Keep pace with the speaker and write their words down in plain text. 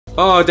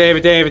Oh,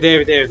 David,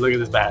 look at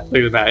this bat. Look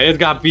at this bat. It's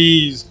got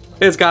bees.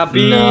 It's got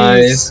bees.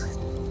 Nice.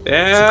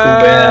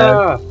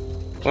 Yeah.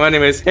 Well,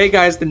 anyways, hey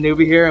guys, the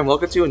Noobie here, and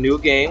welcome to a new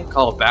game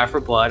called Back 4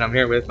 Blood. I'm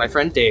here with my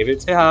friend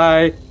David. Say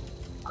hi.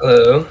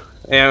 Hello.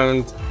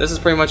 And this is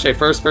pretty much a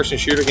first-person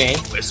shooter game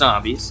with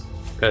zombies,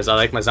 because I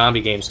like my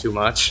zombie games too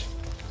much.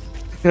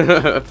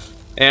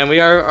 And we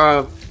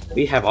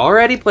have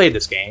already played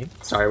this game.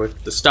 Sorry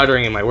with the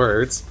stuttering in my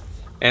words.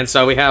 And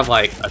so we have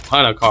like a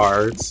ton of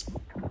cards,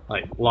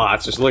 like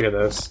lots. Just look at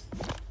this,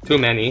 too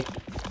many.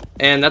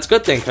 And that's a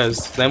good thing,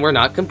 because then we're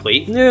not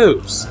complete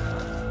noobs.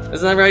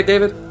 Isn't that right,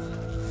 David?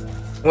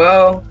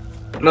 Well,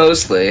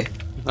 mostly.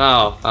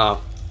 Oh.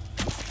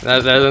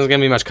 That doesn't give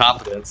me much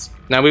confidence.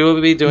 Now we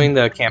will be doing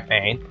the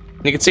campaign.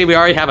 You can see we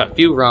already have a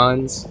few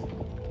runs.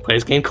 Play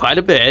this game quite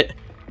a bit.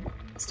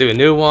 Let's do a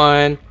new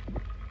one.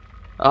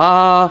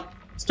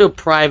 Let's do a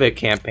private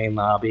campaign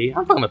lobby.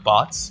 I'm fine with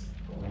bots.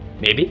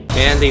 Maybe.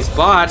 And these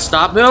bots,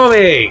 stop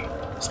moving!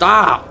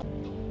 Stop!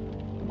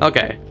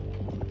 Okay.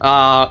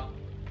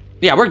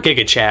 Yeah, we're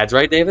Giga Chads,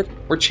 right, David?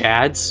 We're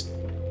Chads.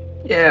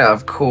 Yeah,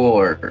 of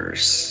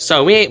course.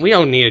 So we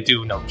don't need to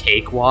do no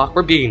cakewalk.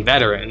 We're being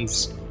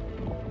veterans.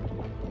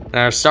 And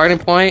our starting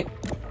point,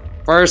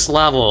 first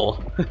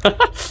level.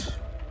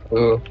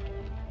 Ooh.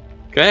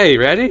 Okay, you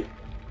ready?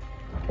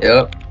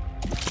 Yep.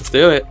 Let's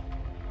do it.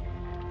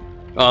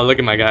 Oh, look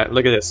at my guy.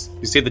 Look at this.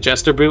 You see the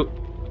jester boot?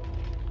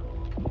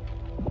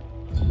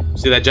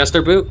 See that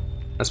jester boot?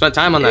 I spent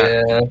time on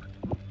that. Yeah.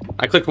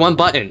 I clicked one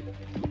button.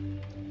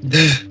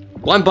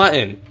 One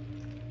button.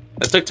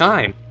 That took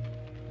time.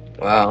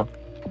 Wow.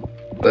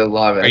 But a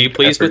lot of Are you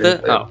pleased with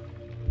it? Oh.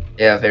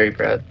 Yeah, very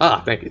proud.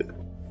 Ah, thank you.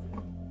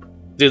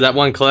 Dude, that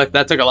one click,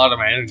 that took a lot of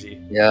my energy.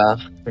 Yeah,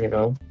 you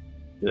know.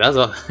 Dude, that's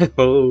a...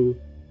 Oh.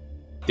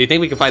 Do you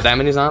think we can fight that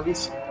many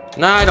zombies?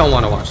 Nah, I don't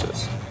want to watch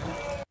this.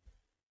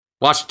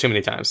 Watched it too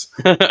many times.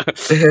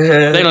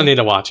 They don't need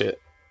to watch it.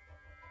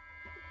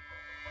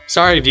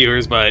 Sorry,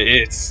 viewers, but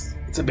it's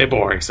a bit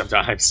boring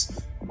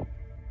sometimes.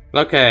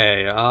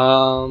 Okay,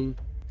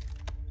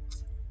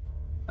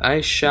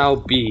 I shall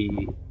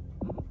be...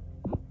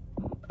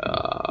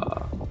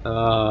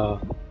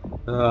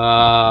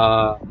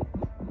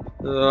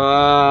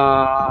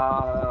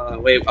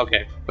 wait,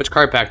 okay. Which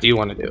card pack do you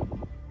want to do?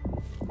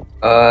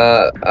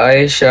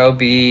 I shall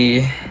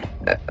be...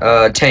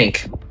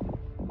 tank.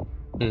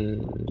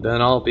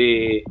 Then I'll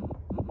be...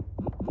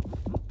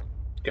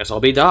 Guess I'll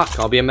be Doc.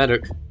 I'll be a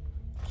medic.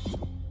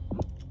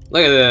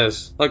 Look at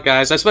this. Look,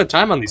 guys, I spent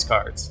time on these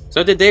cards.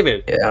 So did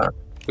David. Yeah.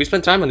 We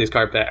spent time on these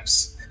card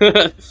packs.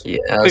 Yes.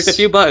 Clicked a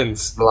few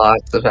buttons.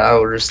 Lots of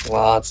hours.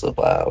 Lots of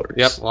hours.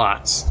 Yep,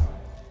 lots.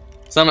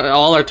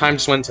 All our time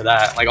just went to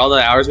that. Like, all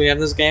the hours we have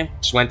in this game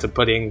just went to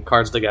putting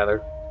cards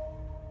together.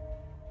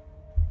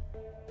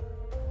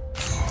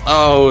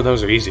 Oh,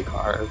 those are easy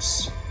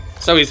cards.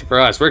 So easy for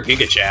us. We're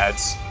Giga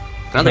Chads.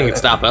 Nothing can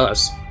stop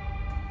us.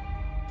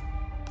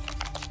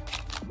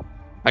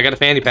 I got a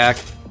fanny pack.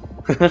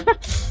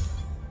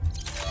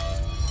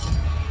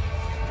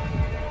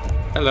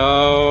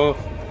 Hello.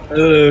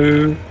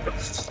 Hello.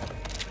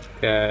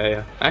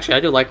 Okay. Actually, I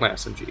do like my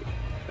SMG.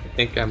 I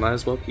think I might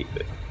as well keep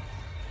it.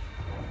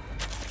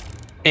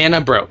 And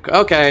I'm broke.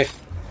 Okay.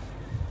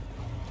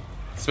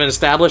 It's been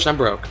established I'm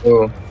broke.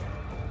 Oh.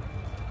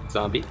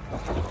 Zombie.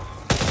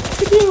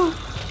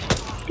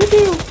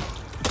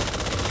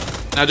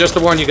 Now, just to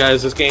warn you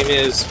guys, this game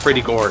is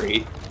pretty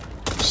gory.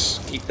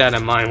 Just keep that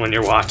in mind when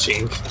you're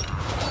watching.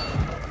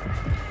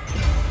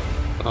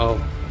 Oh,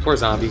 poor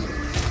zombie.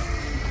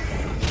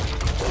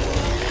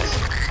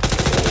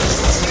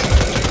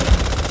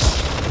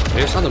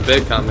 There's something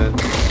big coming.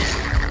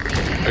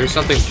 There's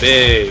something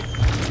big.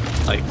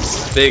 Like,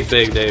 big,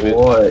 David.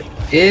 What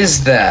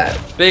is that?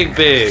 Big.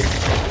 I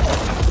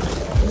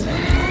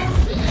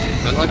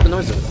don't like the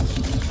noise of it.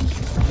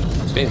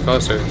 It's getting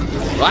closer.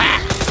 Ah!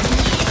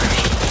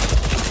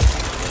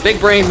 Big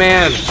brain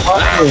man!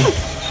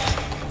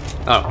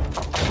 Oh.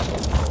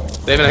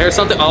 David, I hear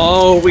something.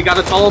 Oh, we got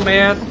a tall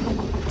man!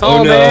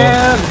 Tall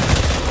man!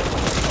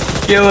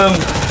 Kill him!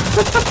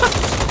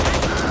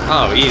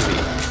 Oh, easy.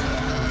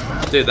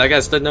 Dude, that guy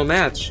stood no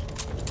match.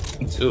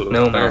 Ooh,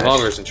 no the match.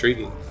 revolver's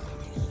intriguing.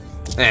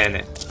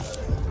 And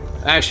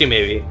actually,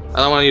 maybe. I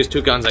don't want to use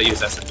two guns. I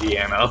use SMG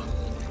ammo.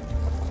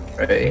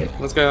 Right.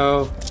 Let's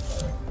go.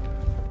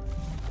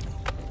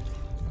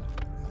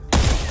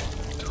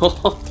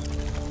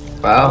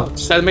 Wow.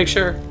 Just had to make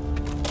sure.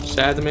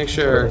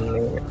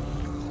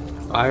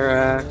 Fire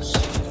axe.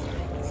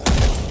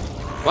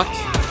 What?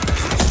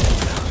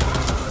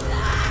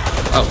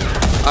 Oh.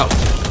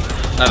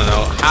 I don't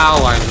know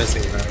how I'm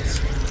missing those.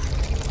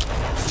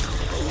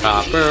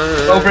 Copper.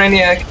 Oh,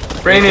 Brainiac!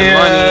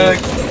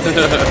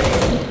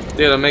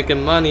 Dude, I'm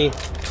making money.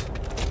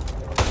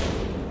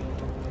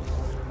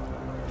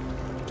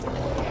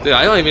 Dude,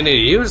 I don't even need to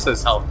use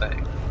this health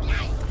thing.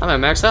 I'm at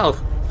max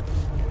health.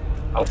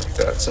 Oh my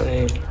god,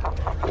 same.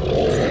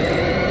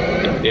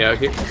 Yeah, out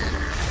here.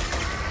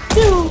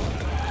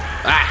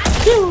 Ah!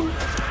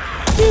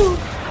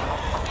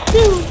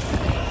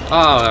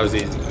 Oh, that was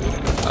easy.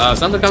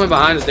 Something coming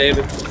behind us,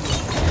 David.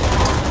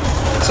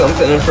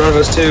 something in front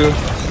of us too.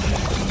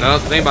 No,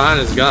 the thing behind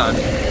is gun.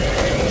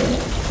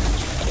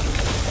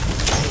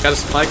 Got a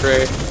supply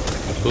crate.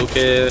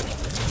 Toolkit.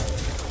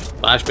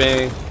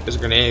 Flashbang. There's a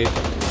grenade.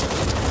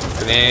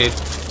 Grenade.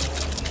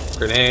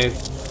 Grenade.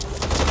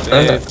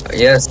 Grenade.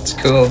 Yes, it's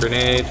cool.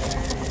 Grenade.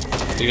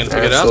 You gonna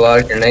pick it That's up? a lot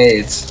of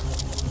grenades.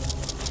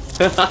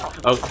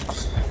 Oh.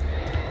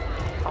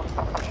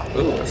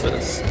 Ooh, what's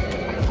this?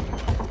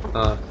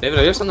 David,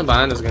 I hear something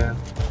behind us again.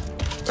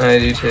 I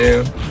do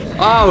too.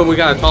 Oh, we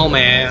got a tall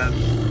man.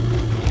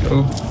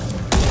 Oop.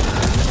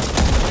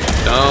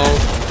 No.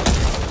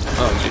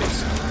 Oh,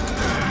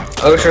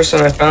 jeez. Oh,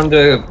 Tristan, I found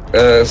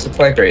a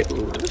supply crate.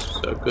 Ooh, this is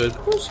a good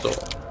pistol.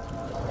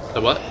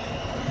 The what?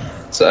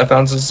 So I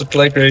found some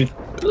supply crate.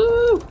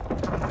 Ooh.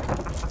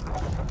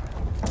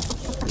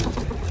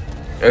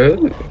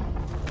 Ooh.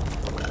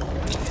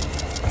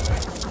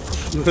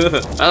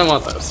 I don't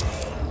want those.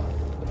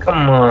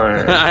 Come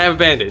on. I have a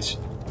bandage.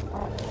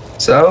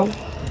 So?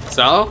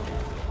 So?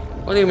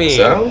 What do you mean?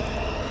 So?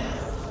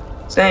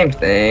 Same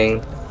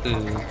thing.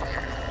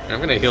 I'm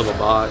gonna heal the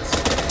bots.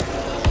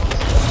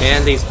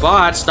 And these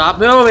bots, stop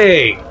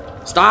moving!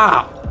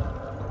 Stop!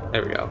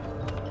 There we go.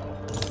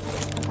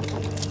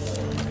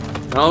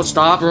 No,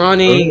 stop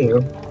running!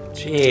 Ooh.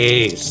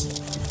 Jeez.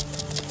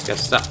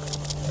 Gotta stop.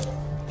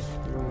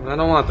 I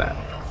don't want that.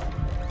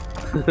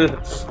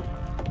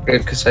 Good,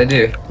 because I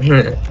do.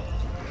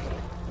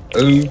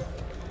 Ooh.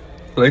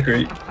 Supply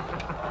crate.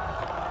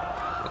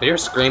 You're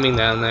screaming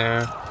down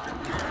there.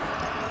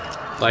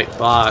 Like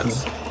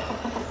bots.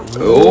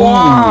 Oh,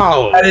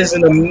 Wow! that is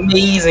an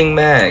amazing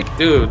mag.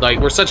 Dude, like,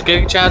 we're such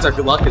giga chads, our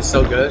good luck is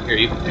so good. Here,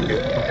 you can take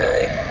it.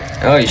 Okay.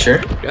 Oh, you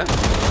sure? Yeah.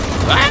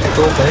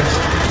 Cool, thanks.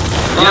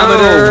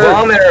 Vomiter! Yo,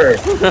 vomiter!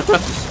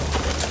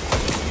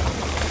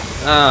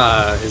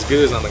 Ah, his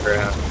goo's on the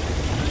ground.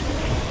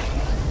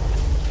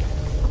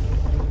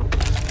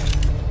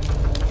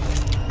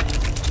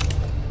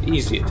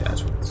 Easy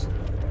attachments.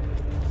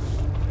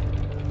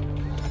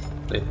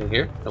 Anything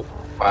here? Nope.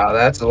 Wow,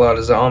 that's a lot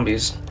of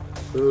zombies.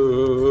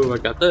 Ooh, I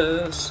got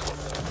this.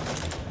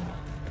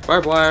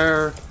 Barbed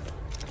wire.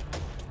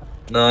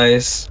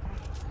 Nice.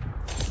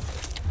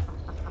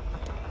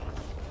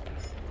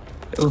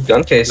 Ooh,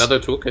 gun case. Another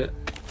toolkit.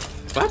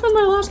 What happened to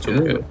my last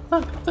toolkit?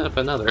 I picked up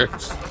another.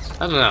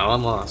 I don't know,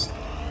 I'm lost.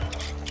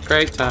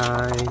 Crate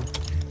time.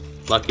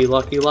 Lucky,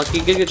 lucky, lucky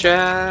Giga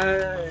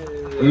Chat.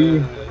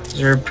 Ooh,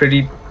 these are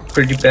pretty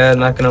bad,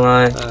 not gonna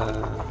lie.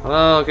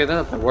 Well, okay, they're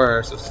not the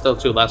worst. It's still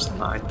 2 less than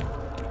mine.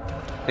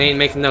 They ain't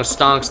making no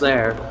stonks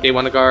there. Okay, you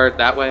want to guard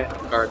that way?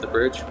 Guard the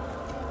bridge.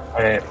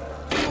 Alright.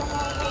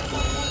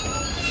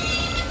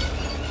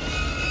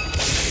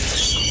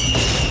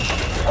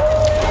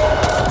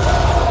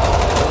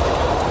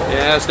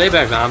 Yeah, stay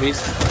back, zombies.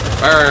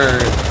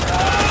 Burn.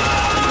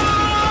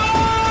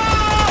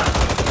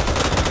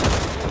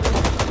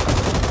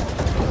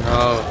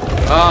 Oh.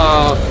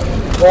 Oh.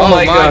 Oh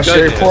my gosh,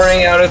 goodness. they're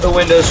pouring out of the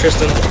windows,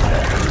 Tristan.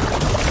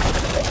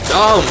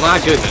 Oh my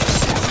goodness.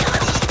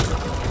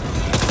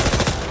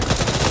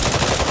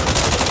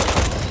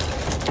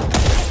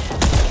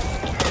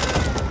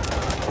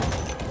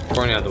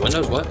 Pouring out the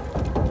windows? What?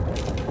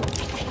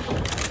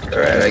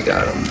 Alright, I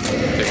got him.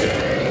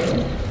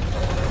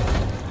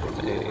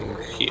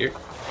 Here?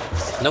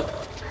 Nope.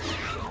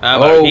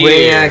 Oh, here?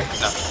 maniac.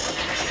 No.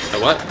 The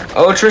what?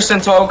 Oh, Tristan,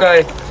 tall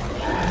guy.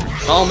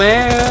 Oh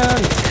man!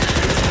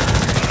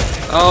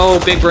 Oh,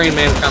 big brain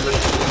man coming.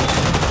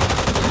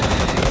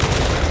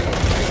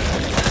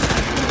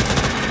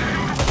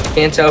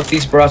 Can't tell if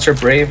these bots are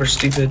brave or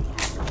stupid.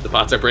 The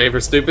bots are brave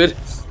or stupid?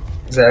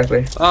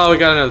 Exactly. Oh, we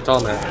got another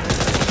tall man.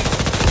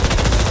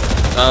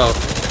 Oh.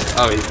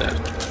 Oh, he's dead.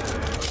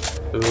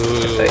 Ooh.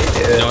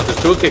 You know what this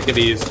toolkit can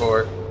be used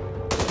for?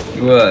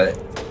 What?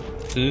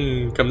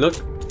 Come look.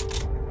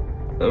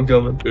 I'm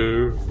coming.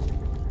 Ooh.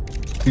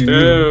 Ooh.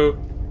 Ooh.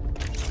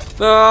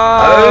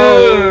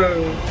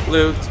 Oh!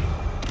 Loot.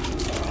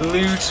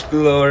 Loot,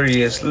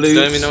 glorious loot.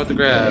 Don't even know what to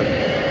grab.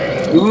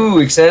 Ooh,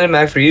 extended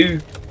mag for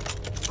you.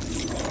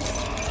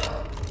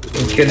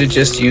 We could have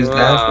just used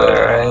that, but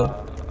alright.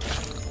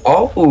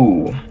 Oh!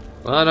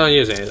 Well, I don't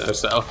use any of those,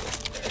 so.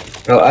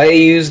 Well, I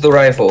use the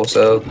rifle,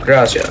 so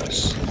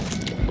gracias.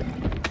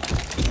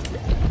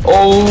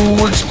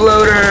 Oh,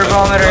 exploder,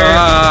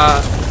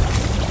 vomiter!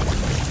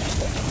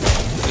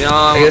 You know,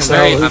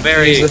 I'm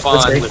very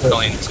fond with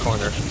going in this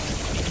corner.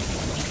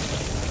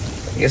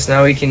 I guess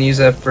now we can use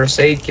that first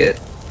aid kit.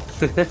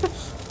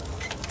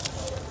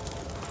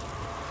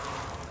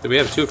 Do we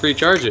have 2 free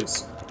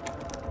charges?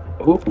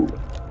 Ooh.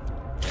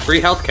 Free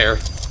healthcare.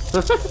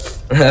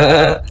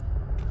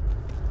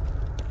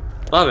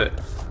 Love it.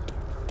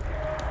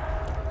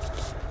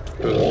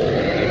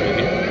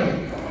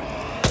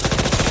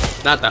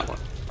 Not that one.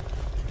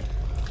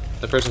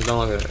 The person's no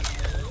longer there.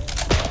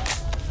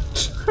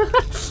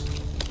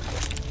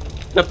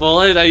 The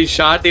bullet that he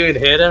shot didn't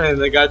even hit him, and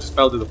the guy just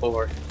fell to the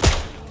floor.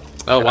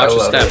 Oh, watch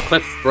your step.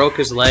 Cliff broke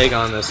his leg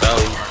on this. Oh.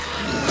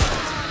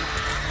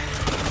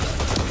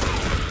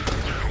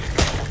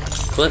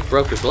 Cliff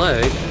broke his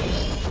leg.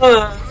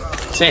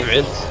 Damn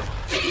it.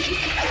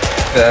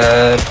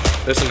 bad.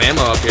 There's some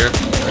ammo up here.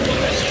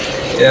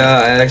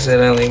 Yeah, I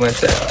accidentally went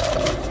down.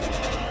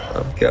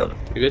 I'm coming.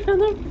 You good down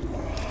there?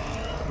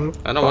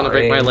 I don't want to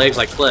break my legs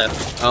like Cliff.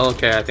 Oh,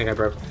 okay, I think I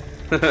broke.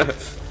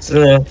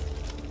 So,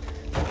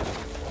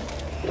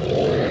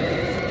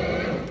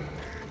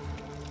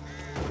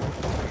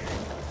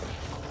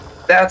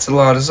 that's a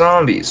lot of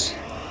zombies.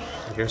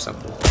 I hear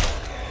something.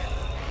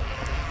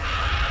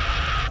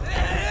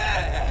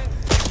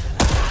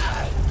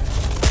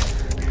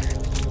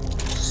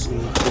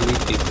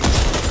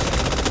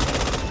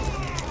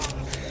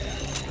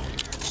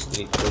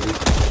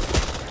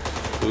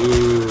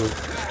 Ooh.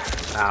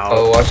 Ow.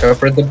 Oh, watch out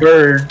for the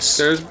birds.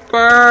 There's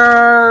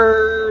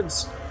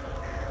birds!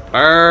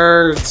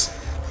 Birds!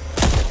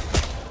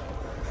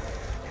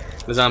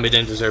 The zombie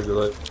didn't deserve to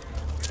live.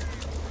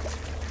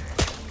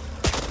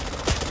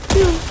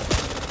 Pew.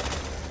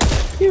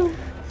 Pew.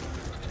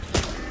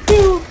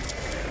 Pew.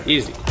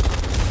 Easy.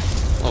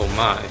 Oh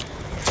my.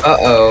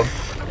 Uh-oh.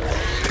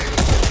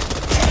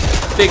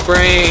 Big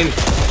brain!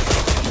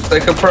 It's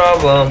like a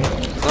problem.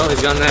 Oh,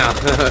 he's gone now.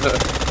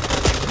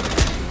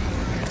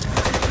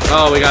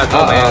 Oh, we got a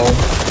tall man.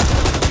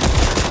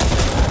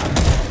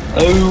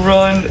 Oh,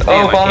 run. Damn,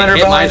 Oh, bomber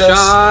hit my behind us.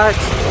 shot!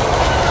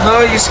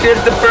 No, you scared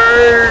the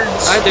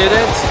birds. I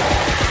didn't.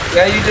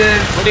 Yeah, you did.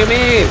 What do you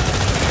mean?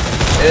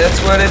 That's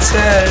what it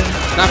said.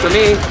 Not for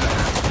me.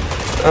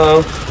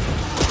 Oh.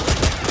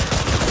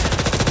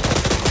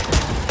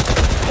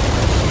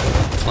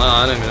 Well,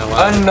 I don't even know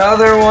why.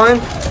 Another one?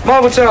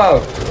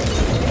 Molotov.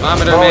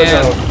 Vomiter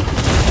man.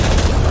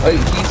 Oh,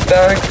 he's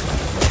back.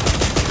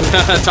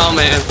 Tall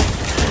man.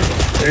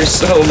 There's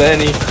so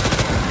many.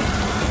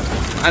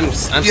 I'm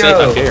safe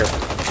up here.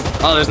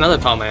 Oh, there's another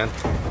tall man.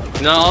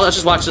 No, let's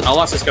just watch it. I'll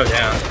watch this go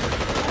down.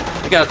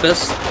 You got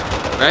this,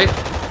 right?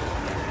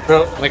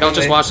 No. Like I'll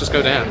just watch this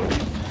go down.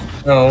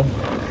 No.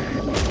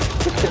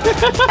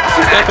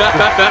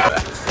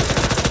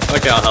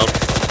 Okay, I'll help.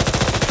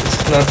 This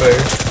is not fair.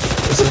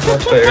 This is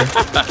not fair.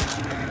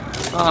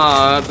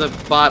 Aw, the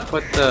bot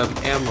put the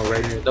ammo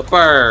right near the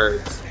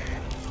birds.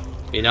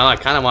 You know, I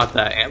kind of want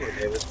that ammo,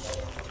 David.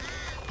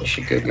 You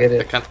should go get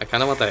it. I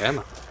kind of want that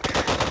ammo.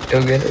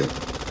 Go get it.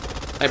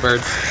 Hi,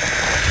 birds.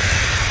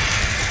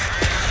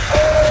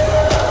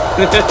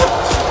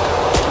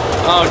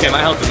 Oh, okay, my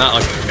health is not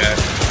looking okay.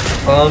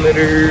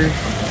 Kilometer.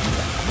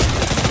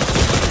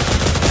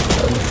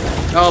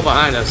 Oh,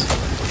 behind us.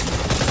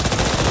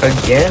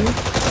 Again?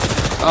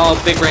 Oh,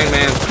 big brain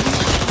man.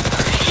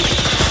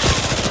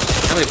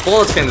 How many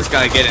bullets can this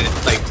guy get in?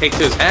 Like, take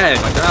to his head?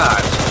 My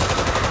God.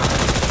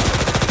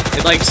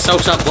 It like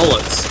soaks up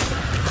bullets.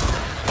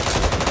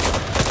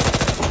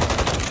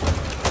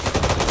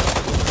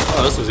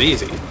 Oh, this was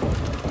easy.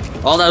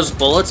 All those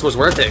bullets was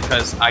worth it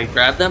because I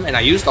grabbed them and I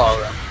used all of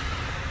them.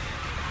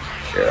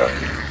 Yeah.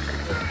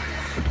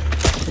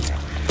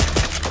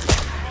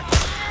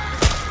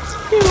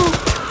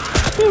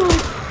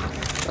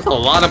 That's a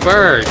lot of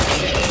birds.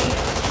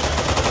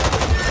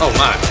 Oh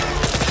my.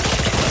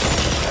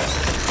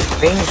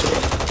 Danger.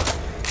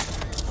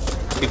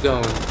 Keep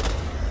going.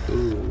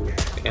 Ooh,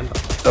 ammo.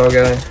 Oh,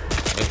 guy.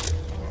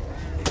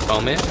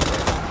 Tall man?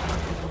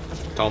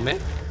 Tall man?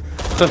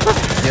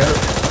 Yeah.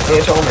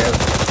 Hey, tall man.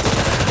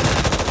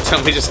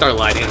 Somebody just start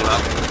lighting him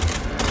up.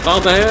 Tall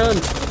man!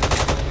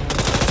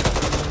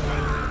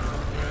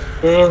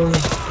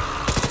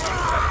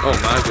 Oh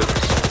my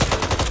goodness.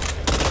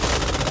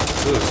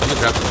 Ooh, someone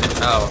dropped some ammo.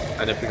 Oh,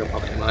 I didn't pick up all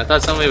the ammo. I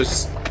thought somebody was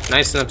just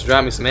nice enough to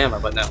drop me some ammo,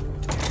 but no.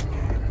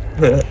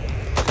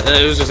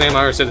 It was just ammo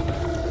I said.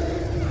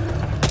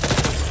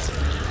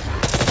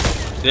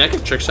 Did I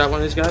get trick shot one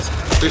of these guys?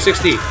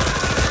 360.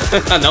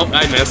 Nope,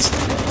 I missed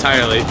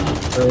entirely.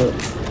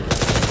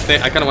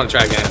 I kind of want to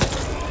try again.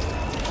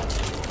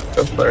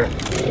 Go for it.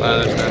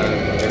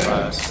 There's no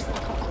us.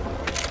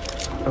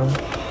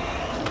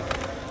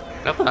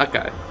 Not that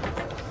guy.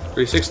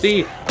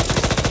 360.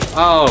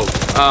 Oh.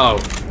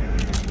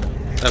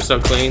 That was so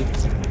clean.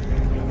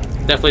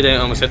 Definitely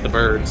didn't almost hit the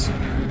birds.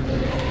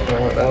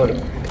 That would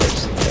have.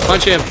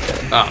 Punch him.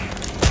 Oh.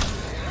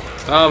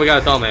 Oh, we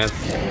got a tall man.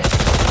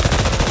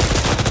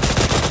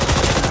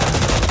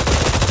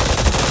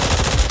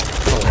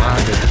 Oh my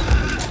goodness.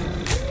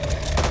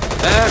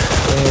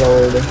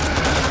 Lord.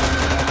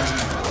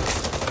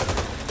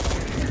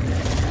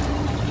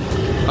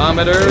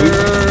 Vomiter.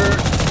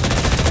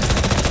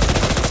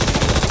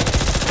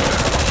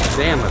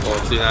 Damn, my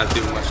bullets do not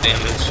do much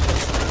damage.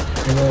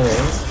 No.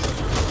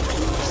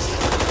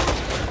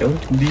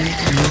 Don't leave me.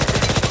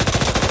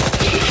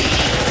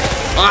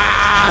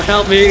 Ah!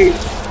 Help me!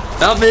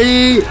 Help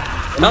me!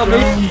 Help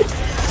me!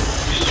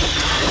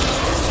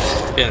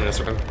 Get in this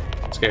room.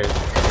 I'm scared.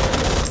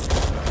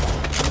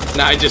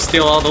 Now I just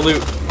steal all the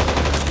loot.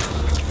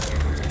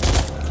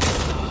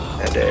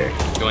 That there.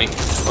 Yoink.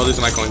 Oh, these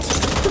are my coins.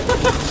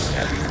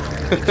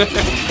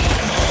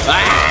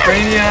 Ah!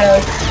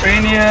 Brainiac!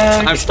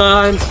 Brainiac! I'm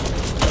stunned.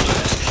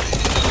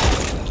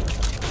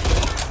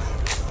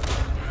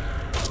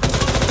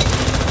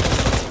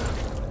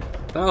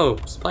 Oh,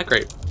 supply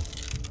crate.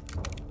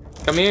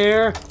 Come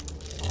here.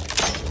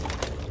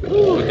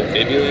 Ooh,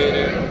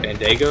 defibrillator,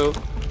 Bandago.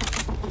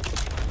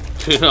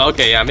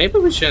 Okay, yeah, maybe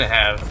we shouldn't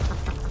have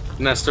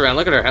messed around.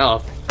 Look at our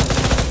health.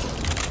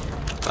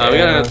 We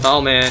got an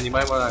tall man. You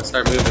might want to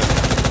start moving.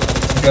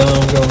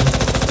 I'm going.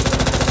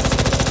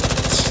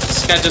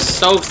 This guy just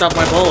soaks up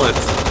my bullets.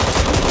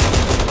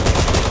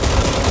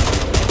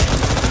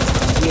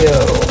 Yo.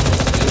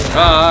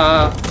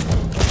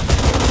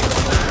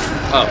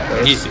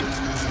 Oh, easy.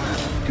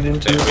 There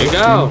we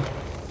go.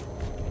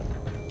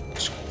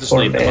 Just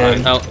leave the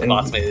behind. Oh, the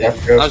bots made it. I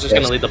was just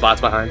gonna leave the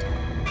bots behind.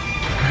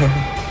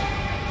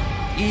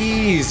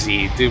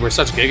 Easy, dude. We're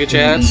such giga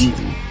chads.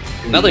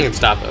 Nothing can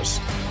stop us.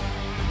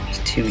 It's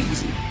too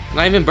easy.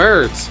 Not even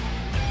birds.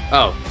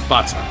 Oh,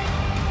 bots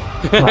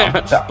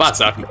suck. Bot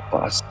suck.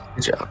 Boss.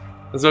 Good job.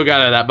 Let's go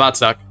get out of that bot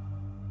suck.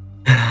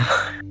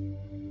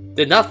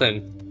 Did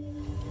nothing.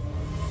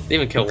 Didn't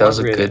even kill That was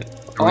one a Ridden. good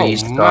Oh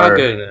 3-star. my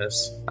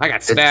goodness. I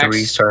got Good stacks.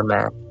 3-star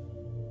match.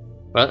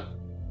 What?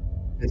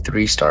 A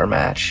 3-star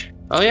match.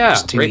 Oh yeah.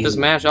 Just too Rate this easy.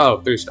 match.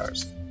 Oh, 3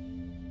 stars.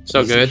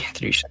 So Easy. good.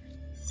 3 stars.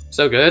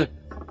 So good.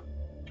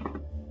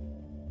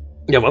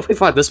 Yeah, what if we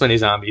fought this many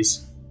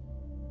zombies?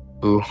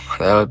 Ooh,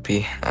 that'd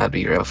be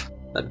rough.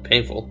 That'd be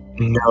painful.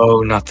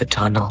 No, not the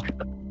tunnel.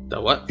 The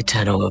what? The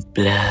tunnel of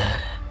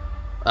blood.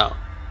 Oh.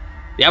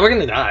 Yeah, we're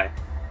gonna die.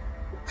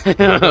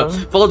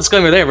 Full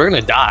disclaimer there, we're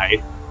gonna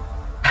die.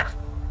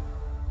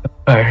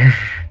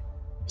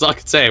 That's all I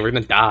can say, we're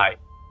gonna die.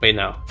 Wait,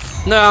 no.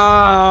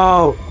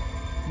 No!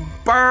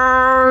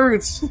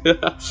 Birds!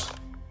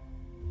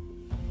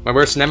 My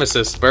worst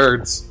nemesis,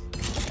 birds.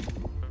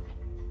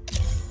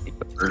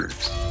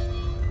 Birds.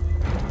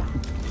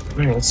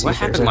 Let's see What if there's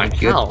happened to my any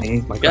good health?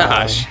 things. My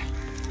gosh.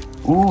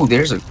 Ooh,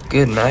 there's a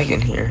good mag in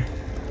here.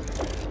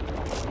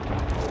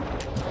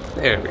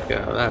 There we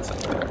go, that's a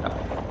better health.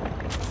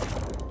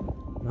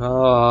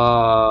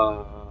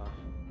 Oh.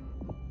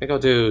 I think I'll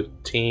do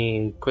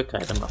team quick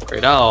item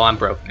upgrade. Oh, I'm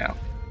broke now.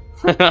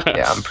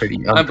 Yeah, I'm pretty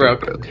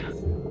broke.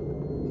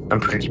 I'm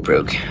pretty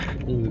broke.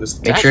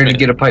 This Make sure to attachment.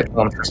 get a pipe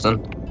bomb,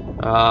 Tristan.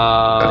 Oh,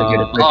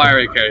 I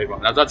already carried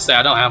one. I was about to say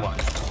I don't have one.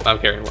 I'm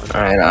carrying one.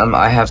 Alright,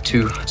 I have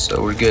 2,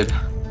 so we're good.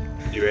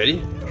 You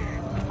ready?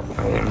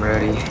 I am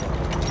ready.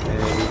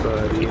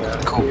 Everybody,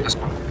 Cool, this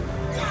one.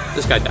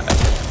 this guy died.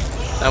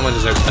 That one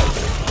deserves to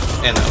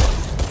die. And that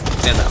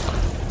one. And that one.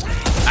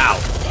 Ow.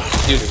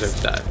 You deserve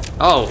to die.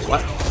 Oh,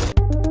 what?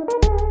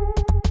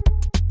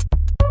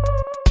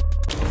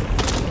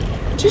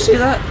 Did you see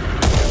that?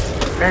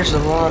 There's a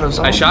lot of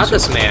zombies. I shot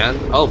this man.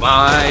 Oh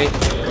my.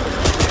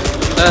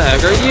 The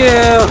heck are you?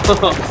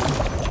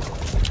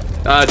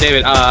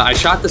 David, I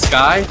shot this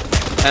guy, and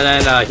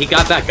then he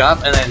got back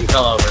up, and then he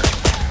fell over.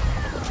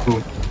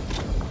 Cool.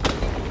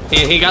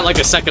 He got like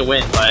a second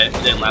win, but it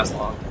didn't last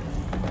long.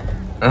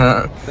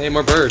 They need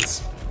more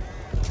birds.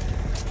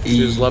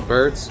 You just love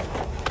birds?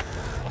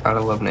 Gotta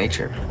love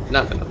nature.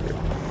 Nothing up here.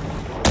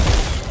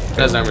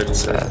 That's not really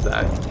sad.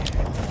 That.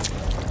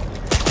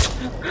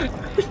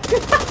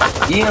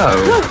 Yo.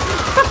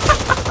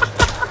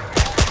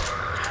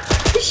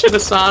 You should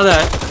have saw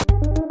that.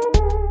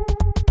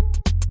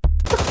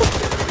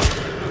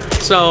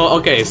 So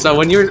okay, so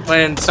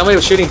when somebody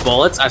was shooting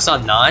bullets, I saw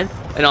none,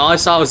 and all I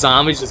saw was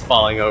zombies just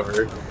falling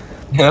over.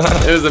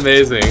 It was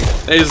amazing.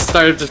 They just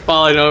started just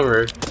falling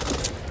over.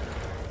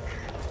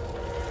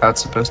 How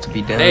it's supposed to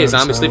be done. Hey,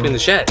 zombie so sleeping in the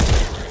shed.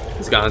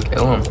 He's gone.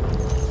 Kill him.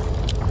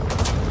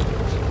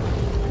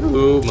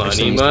 Ooh,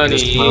 money,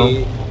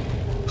 money.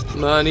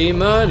 Money,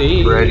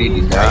 money. Ready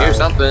to die. I hear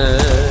something.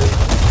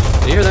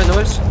 Do you hear that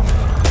noise?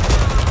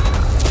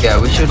 Yeah,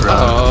 we should run.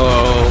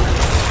 Oh.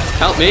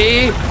 Help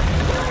me!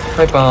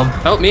 Pipe bomb.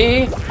 Help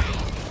me!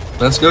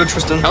 Let's go,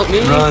 Tristan. Help me!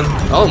 Run.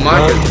 Oh my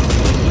Run.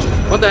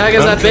 god. What the heck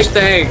is Run, that big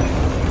Tristan. thing?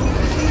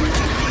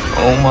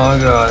 Oh my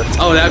god.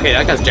 Oh, okay,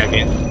 that guy's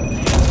jacking.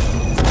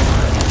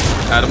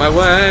 Out of my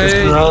way!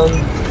 Tristan, run.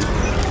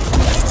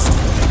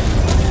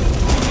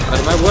 Out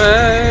of my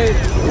way!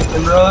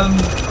 Tristan, run.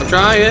 I'm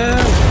trying!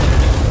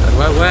 Out of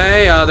my way!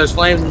 There's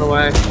flames in the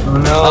way. Oh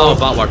no. Oh,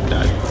 bot walker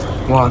died.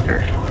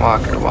 Walker.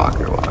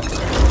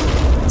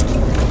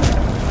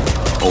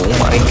 Oh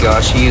my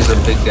gosh, he is a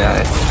big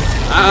guy.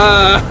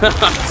 Ah!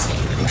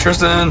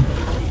 Tristan.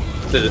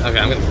 Okay, I'm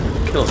gonna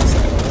kill this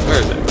thing. Where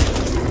is it?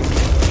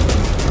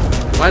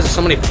 Why is there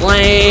so many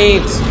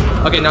flames?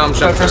 Okay, no, I'm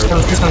jumping. Tristan.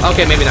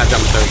 Okay, maybe not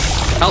jumping through.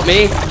 Help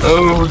me!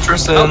 Oh,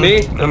 Tristan. Help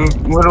me. I'm a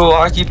little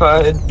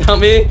occupied. Help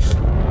me!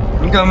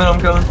 I'm coming.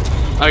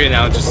 Okay,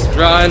 now just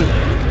run.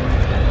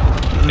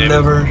 Maybe.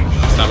 Never.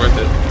 It's not worth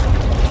it.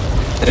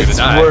 It's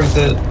die. worth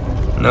it.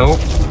 Nope.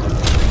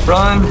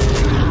 Run.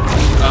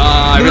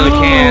 I really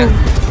No. can't.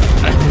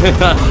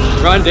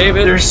 Run,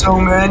 David. There's so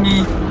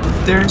many.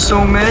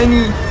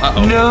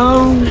 Uh-oh.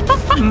 No.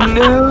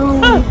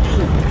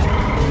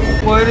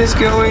 What is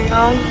going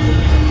on?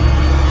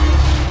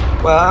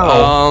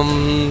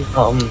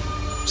 Wow.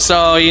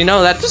 So, you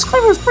know, that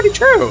disclaimer was pretty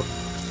true.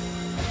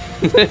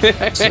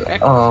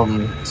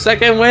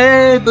 Second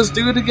win! Let's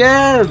do it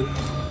again!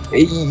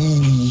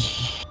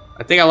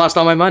 I think I lost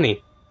all my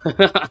money.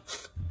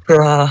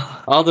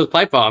 All those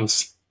pipe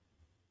bombs.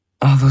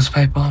 Oh, those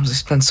pipe bombs. I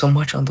spent so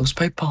much on those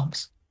pipe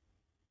bombs.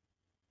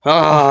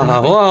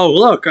 Oh, whoa,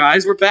 look,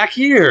 guys, we're back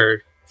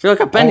here. I feel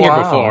like I've been here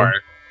before.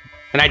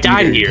 And I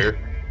died here.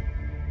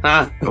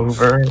 Huh?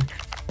 Over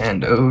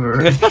and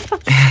over.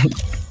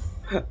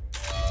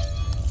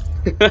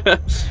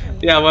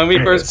 Yeah, when we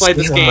first played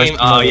this game,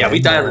 oh yeah, we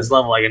died on this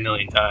level like a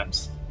million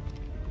times.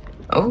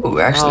 Oh,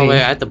 actually. Oh,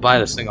 wait, I had to buy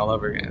this thing all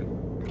over again.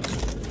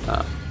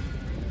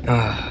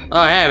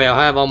 Oh, hey, I'll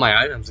have all my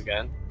items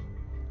again.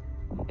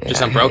 Yeah,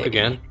 Just I'm broke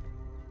again.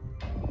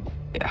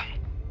 Yeah.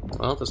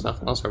 Well, there's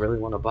nothing else I really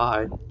want to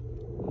buy.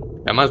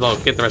 I might as well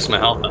get the rest of my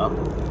health up.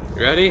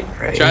 You ready?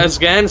 Right. Try this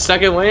again.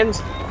 Second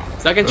wins.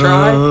 Second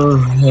try.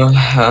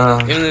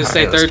 Even though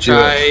say third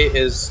try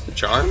is the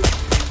charm.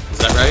 Is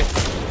that right?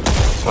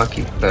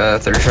 Lucky.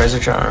 Third try's a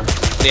charm.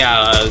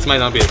 Yeah, this might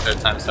not be the third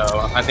time, so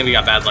I think we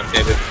got bad luck,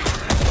 David.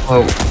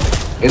 Oh,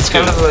 it's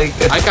kind of like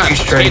I got you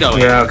try to potato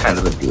figure out kind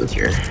of the deal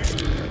here.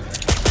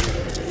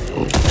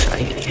 Oh,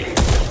 shiny.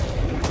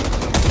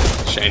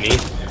 Shiny.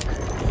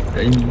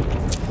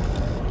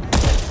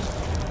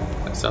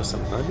 I saw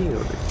some money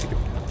over here.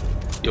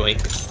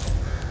 Yoink.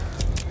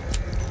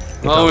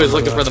 Always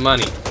looking for the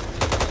money.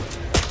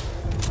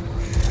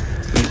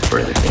 Wait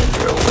for the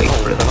danger. Wait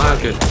for the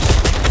money. Good.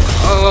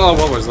 Oh,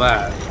 what was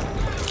that?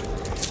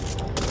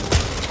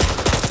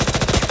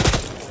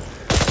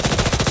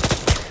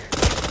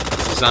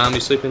 Is the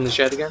zombie sleeping in the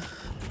shed again?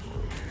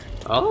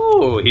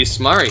 Oh, he's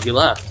smart. He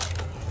left.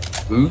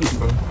 Ooh.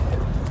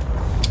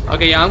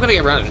 Okay, yeah, I'm gonna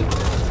get running.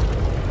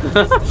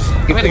 I'm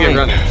gonna get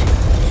running.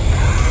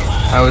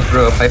 I would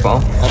throw a pipe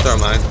bomb. I'll throw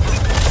mine.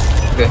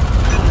 Okay.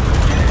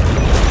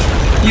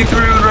 You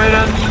threw it right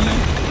at me.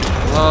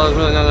 Well, there's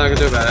really nothing I can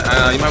do about it.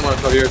 You might want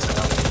to throw yours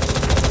now.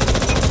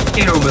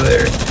 Get over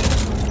there.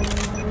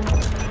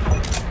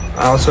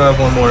 I also have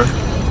one more.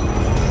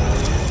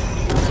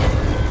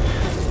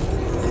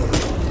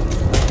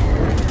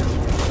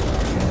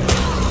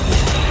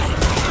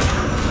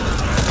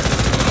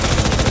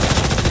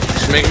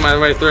 Just making my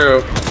way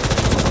through.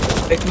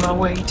 Making my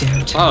way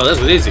down. Oh, this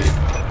was easy.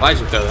 Why'd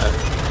you throw that?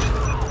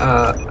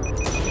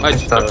 I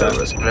thought there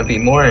was gonna be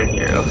more in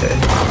here. Okay.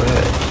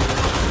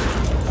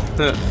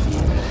 You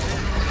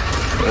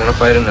wanna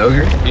fight an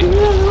ogre?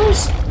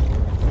 Yes.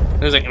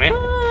 There's like, man.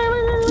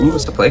 Ooh,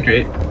 it's the plague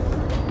rate.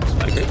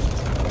 Okay.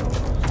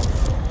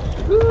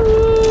 Ooh.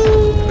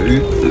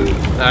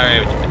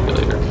 Alright, we can do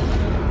later.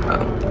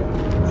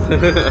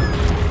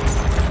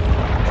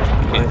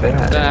 Like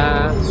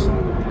that.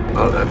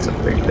 Oh, that's a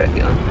pretty bad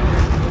gun.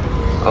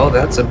 Oh,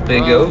 that's a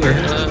big ogre.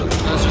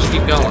 Let's just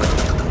keep going.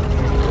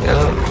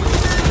 Yeah.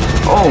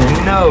 Oh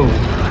no!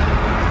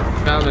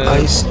 Coming.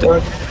 I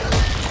stuck.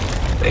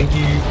 Thank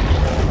you.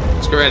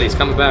 He's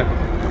coming back.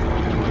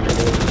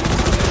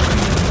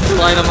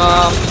 Light him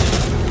up.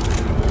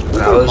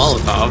 That was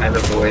Molotov. kind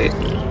of a waste.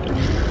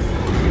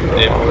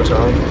 Yeah.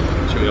 Molotov.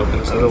 Should we open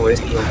this? Another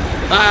waste of them.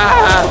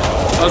 Ah!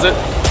 What was it?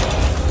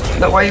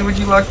 No, why would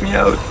you lock me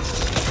out?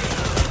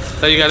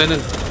 Thought you got it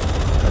in.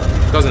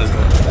 Goes in this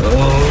one.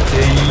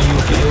 Okay.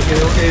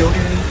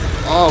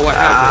 Oh, what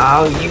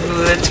happened? Ow, you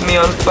lit me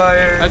on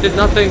fire. I did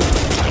nothing.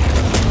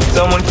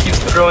 Someone keeps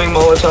throwing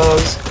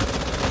Molotovs.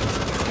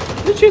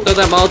 Did you throw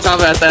that Molotov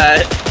at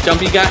that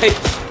jumpy guy?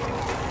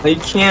 I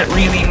can't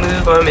really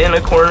move, I'm in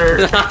a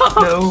corner.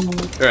 No.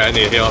 Alright, I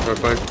need to heal up real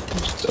quick.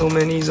 So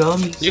many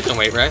zombies. You can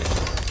wait, right?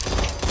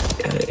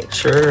 Yeah,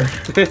 sure.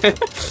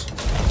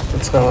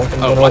 It's not like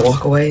I'm gonna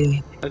walk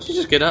away. How'd you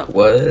just get up?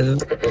 What? I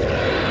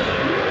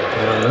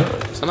don't know.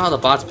 Somehow the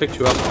bots picked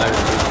you up there.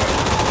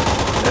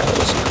 That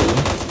was cool.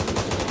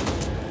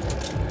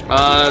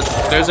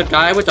 There's a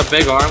guy with a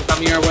big arm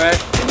coming your way.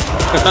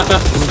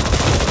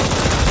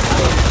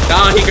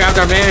 Oh, he grabbed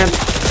our man.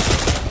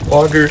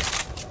 Walker.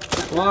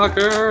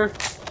 Walker.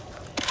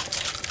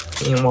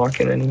 He ain't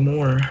walking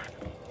anymore.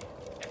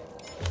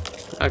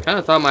 I kind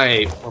of thought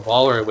my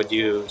revolver would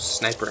use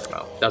sniper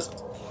ammo. It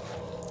doesn't.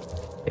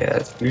 Yeah,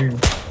 it's weird.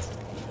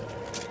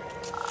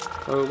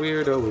 Oh,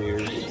 weird, oh,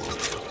 weird.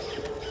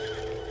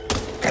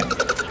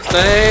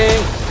 Stay!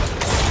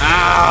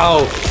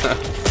 Ow!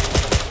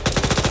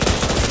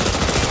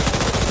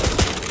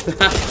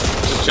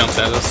 Just jumps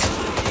at us.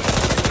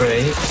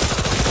 Right.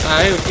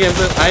 I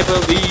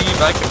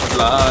believe I can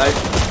fly.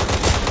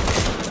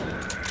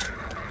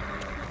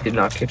 Did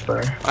not get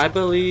fire. I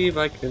believe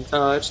I can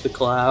touch the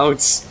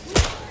clouds.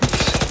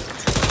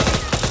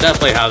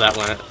 Definitely how that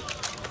went.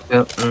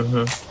 Yep,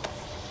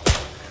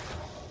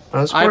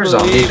 I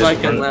believe I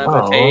can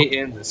levitate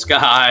in the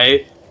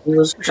sky.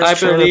 I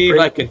believe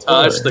I can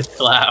touch the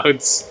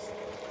clouds.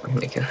 Oh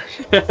my gosh.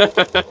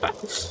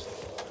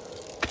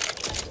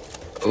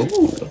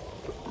 Ooh.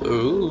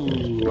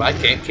 Ooh, I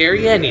can't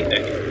carry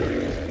anything.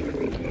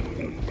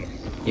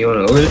 You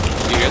wanna open it?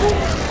 You get it?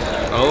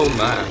 Oh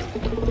my.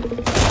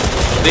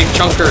 Big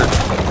chunker.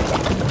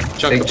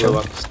 Chunker blew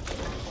up.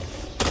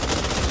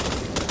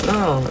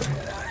 No.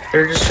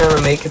 They're just trying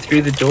to make it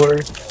through the door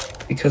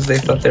because they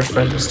thought their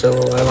friend was still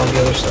alive on the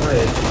other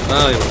side.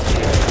 Oh,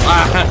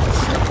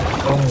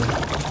 Oh.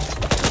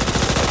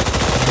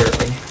 Hurt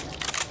me.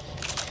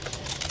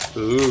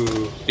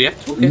 Ooh. Do you have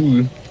a toolkit?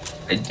 Ooh,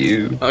 I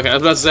do. Okay, I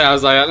was about to say, I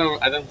was like,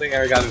 I don't think I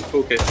ever got a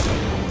toolkit.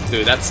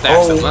 Dude, that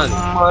stacks of money.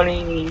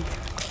 Money.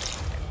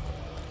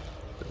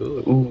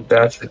 Ooh,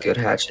 that's a good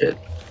hatchet.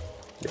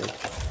 Yeah.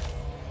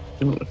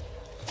 Ooh.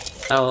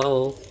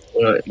 Hello.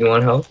 You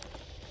want help?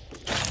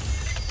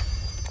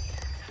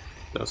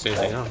 Don't see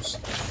anything else.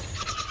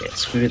 Yeah,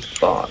 screw the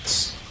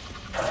bots.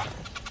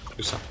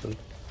 Do something.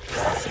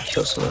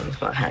 Kill someone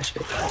with my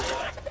hatchet.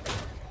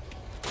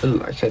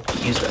 Ooh, I could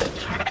use that.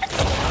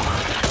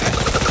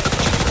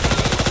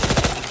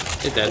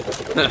 You're dead.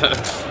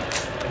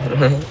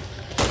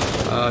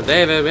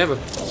 David, we have a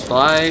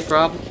slight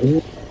problem.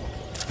 Ooh.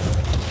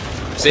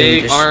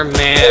 Big arm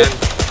man.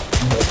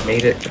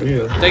 Made it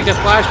through. Take the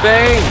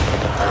flashbang!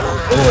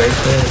 Oh, I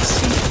can't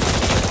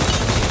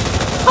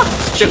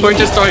see. We're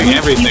just throwing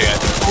everything at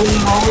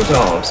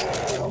Molotovs.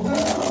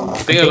 I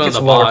think it was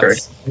on the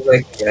bots.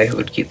 Like, yeah, who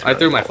would keep I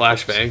threw my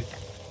flashbang.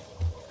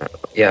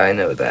 Yeah, I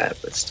know that,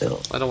 but still.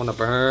 I don't want to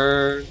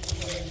burn.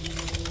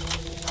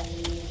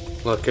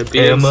 What could be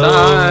Ammo.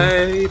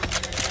 inside?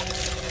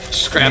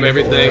 Just grab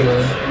everything.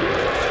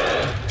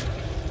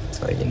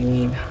 That's all you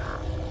need.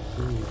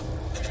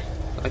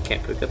 I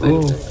can't pick up Ooh.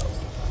 anything.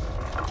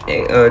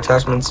 Hey,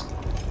 attachments.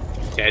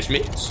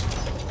 Attachments?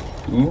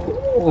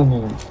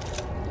 Ooh.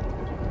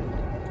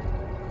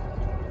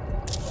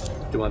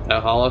 Do you want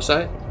that hollow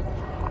sight?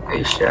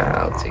 I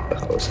shall take the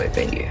hollow sight,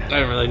 thank you. I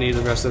don't really need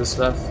the rest of this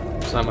stuff.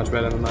 It's not much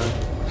better than mine.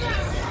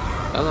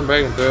 Nothing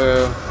breaking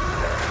through.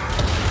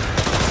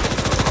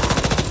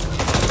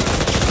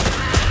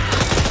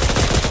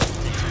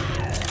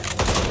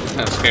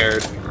 I'm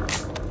scared.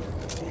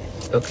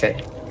 Okay.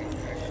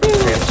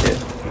 Gotcha.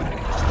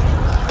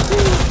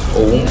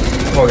 Oh,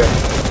 okay.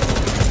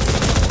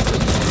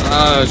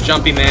 Oh, it's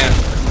Jumpy Man.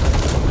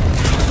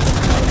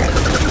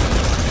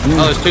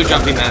 Oh, there's two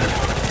Jumpy Men.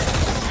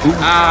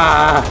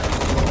 Ah!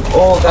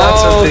 Oh,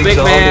 that's a big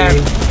zombie. Man.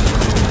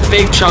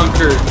 Big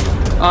chunker.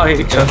 Oh,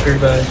 he Chunker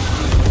guy.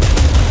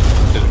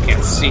 Dude, I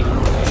can't see.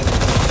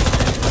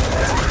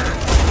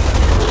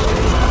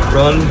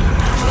 Run.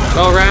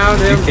 Go around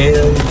him. You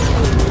can.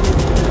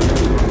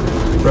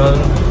 Run.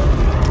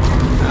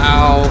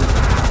 Ow.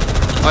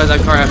 Why does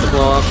that car have to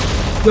blow up?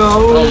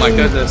 No. Oh my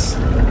goodness.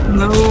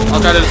 No.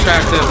 I'll try to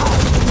distract him.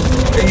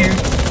 Right here.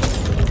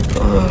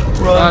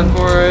 Run Run.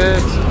 for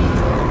it.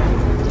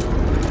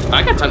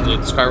 I got time to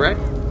loot this car, right?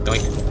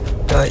 Doink.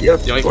 Yep,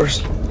 Yoink. of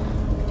course.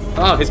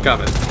 Oh, he's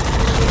coming.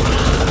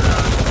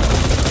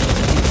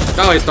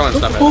 Oh, he's throwing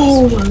stuff at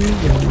Oh us. my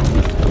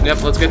god.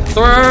 Yep, let's get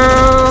through.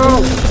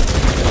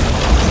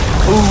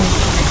 Ooh.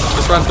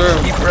 Just run through.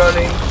 Keep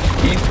running.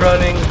 Keep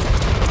running.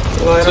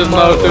 Just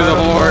mow through the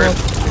horde.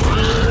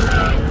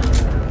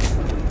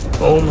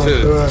 Oh my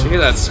Dude, god. did you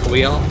hear that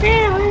squeal?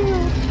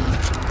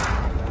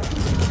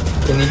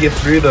 Can you get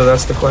through though?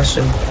 That's the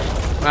question.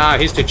 Ah,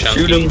 he's too chunky.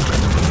 Shoot him. Is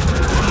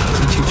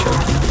he too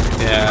chunky?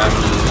 Yeah.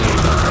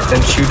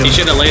 Then shoot him. He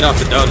should have laid off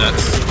the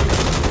donuts.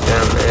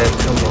 Yeah, man,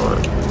 come on.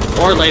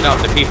 Or laid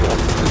off the people.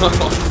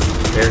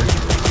 Here.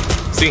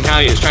 Seeing how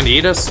he was trying to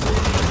eat us?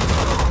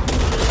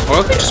 Or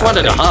if he just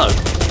wanted a hug.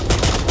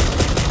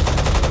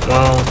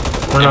 Well,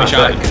 we're Maybe not shot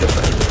that him. good at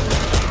that.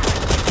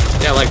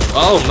 Yeah, like,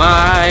 oh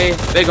my,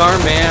 big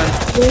arm man.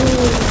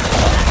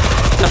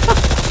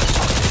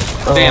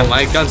 Damn,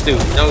 my guns do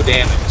no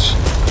damage.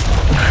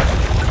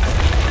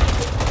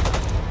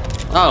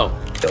 Oh.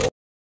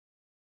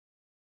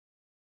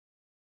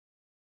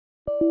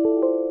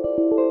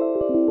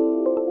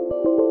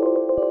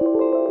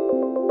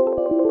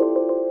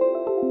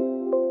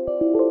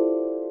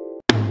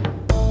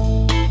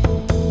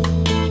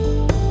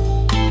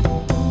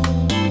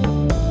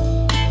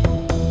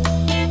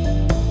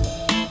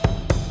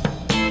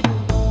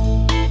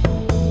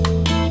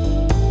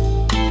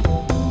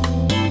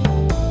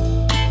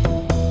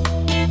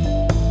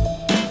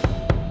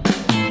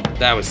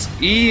 That was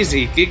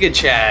easy. Giga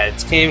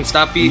Chads came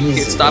stop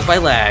by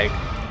lag.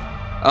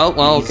 Oh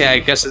well, okay. I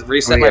guess it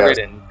reset my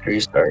Ridden. 3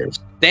 stars.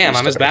 Damn, 3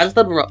 I'm as bad as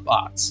the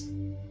bots.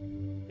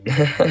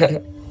 stars.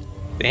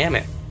 Damn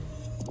it.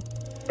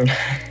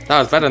 That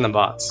was better than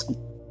bots.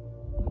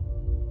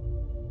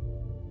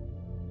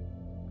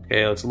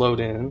 Okay, let's load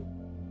in.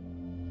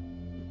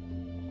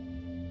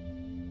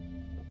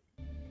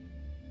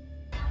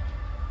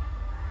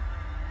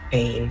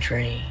 Pain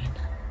train.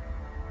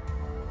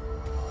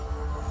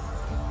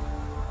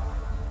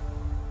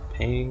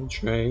 Pain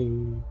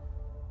train.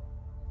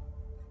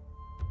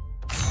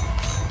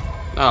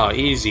 Oh,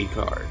 easy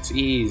cards.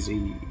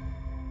 Easy.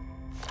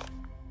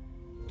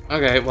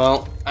 Okay,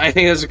 well, I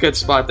think that's a good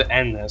spot to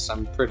end this.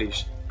 I'm pretty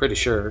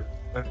sure.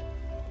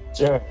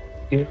 Sure.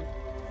 Yeah.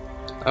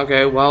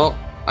 Okay, well,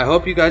 I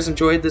hope you guys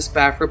enjoyed this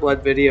Back for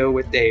Blood video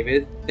with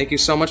David. Thank you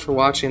so much for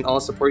watching, all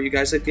the support you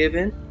guys have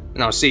given,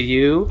 and I'll see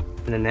you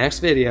in the next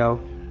video.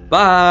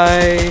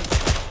 Bye!